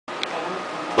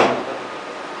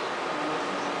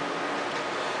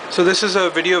So this is a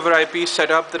video over IP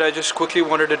setup that I just quickly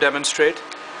wanted to demonstrate.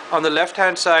 On the left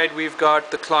hand side we've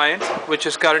got the client, which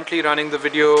is currently running the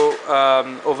video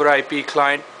over IP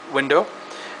client window,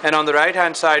 and on the right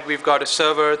hand side we've got a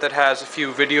server that has a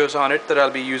few videos on it that I'll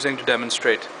be using to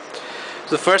demonstrate.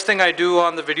 So the first thing I do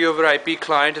on the video over IP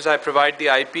client is I provide the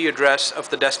IP address of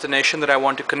the destination that I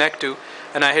want to connect to,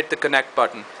 and I hit the connect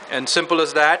button. And simple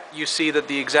as that, you see that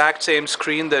the exact same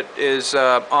screen that is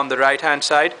on the right hand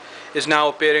side is now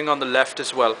appearing on the left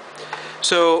as well.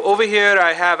 So over here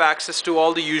I have access to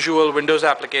all the usual Windows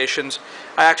applications.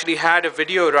 I actually had a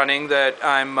video running that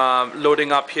I'm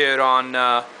loading up here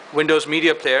on Windows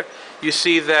Media Player. You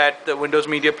see that the Windows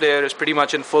Media Player is pretty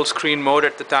much in full screen mode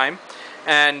at the time,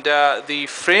 and the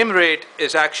frame rate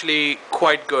is actually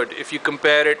quite good. If you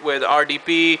compare it with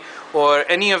RDP or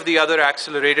any of the other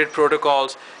accelerated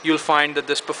protocols, you'll find that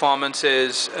this performance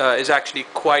is actually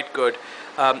quite good.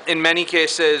 In many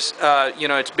cases,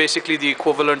 it's basically the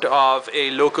equivalent of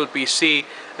a local PC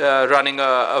running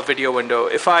a video window.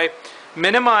 If I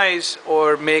minimize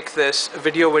or make this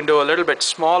video window a little bit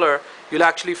smaller, you'll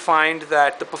actually find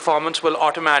that the performance will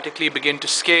automatically begin to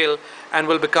scale and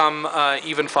will become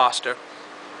even faster.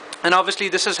 And obviously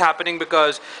this is happening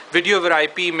because video over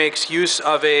IP makes use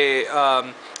of a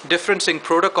differencing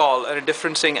protocol and a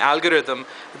differencing algorithm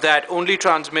that only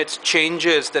transmits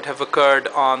changes that have occurred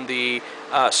on the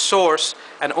source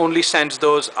and only sends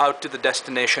those out to the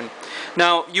destination.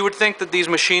 Now you would think that these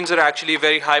machines are actually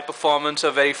very high performance or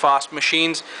very fast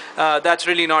machines. That's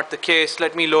really not the case.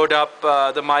 Let me load up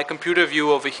the My Computer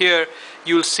view over here.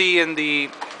 You'll see in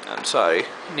the,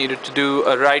 needed to do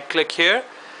a right click here.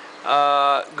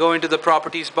 Go into the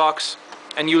properties box,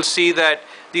 and you'll see that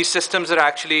these systems are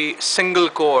actually single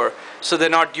core, so they're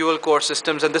not dual core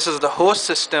systems, and this is the host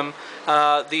system.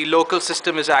 The local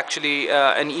system is actually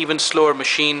an even slower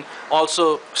machine,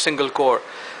 also single core.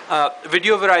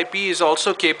 Video over IP is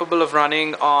also capable of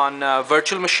running on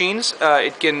virtual machines.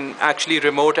 It can actually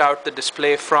remote out the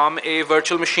display from a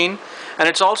virtual machine, and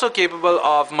it's also capable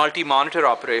of multi-monitor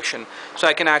operation. So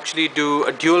I can actually do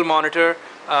a dual monitor,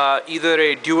 either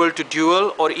a dual to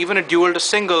dual or even a dual to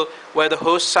single, where the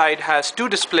host side has two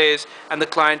displays and the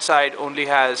client side only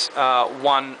has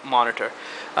one monitor.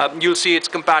 You'll see it's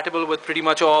compatible with pretty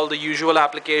much all the usual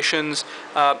applications.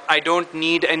 I don't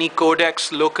need any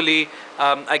codecs locally.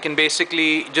 I can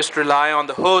basically just rely on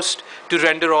the host to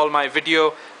render all my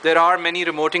video. There are many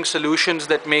remoting solutions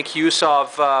that make use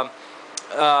of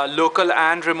local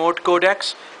and remote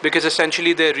codecs, because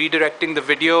essentially they're redirecting the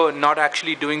video and not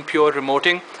actually doing pure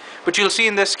remoting. But you'll see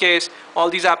in this case all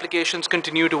these applications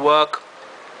continue to work.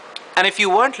 And if you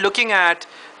weren't looking at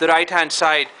the right hand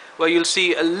side, where you'll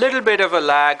see a little bit of a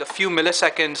lag, a few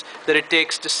milliseconds that it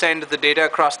takes to send the data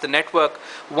across the network,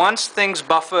 once things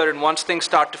buffer and once things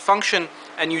start to function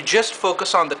and you just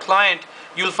focus on the client,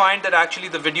 you'll find that actually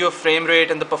the video frame rate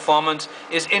and the performance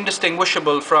is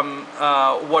indistinguishable from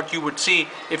what you would see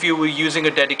if you were using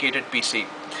a dedicated PC.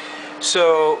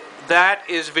 So that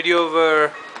is video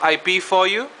over IP for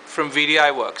you from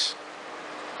VDIworks.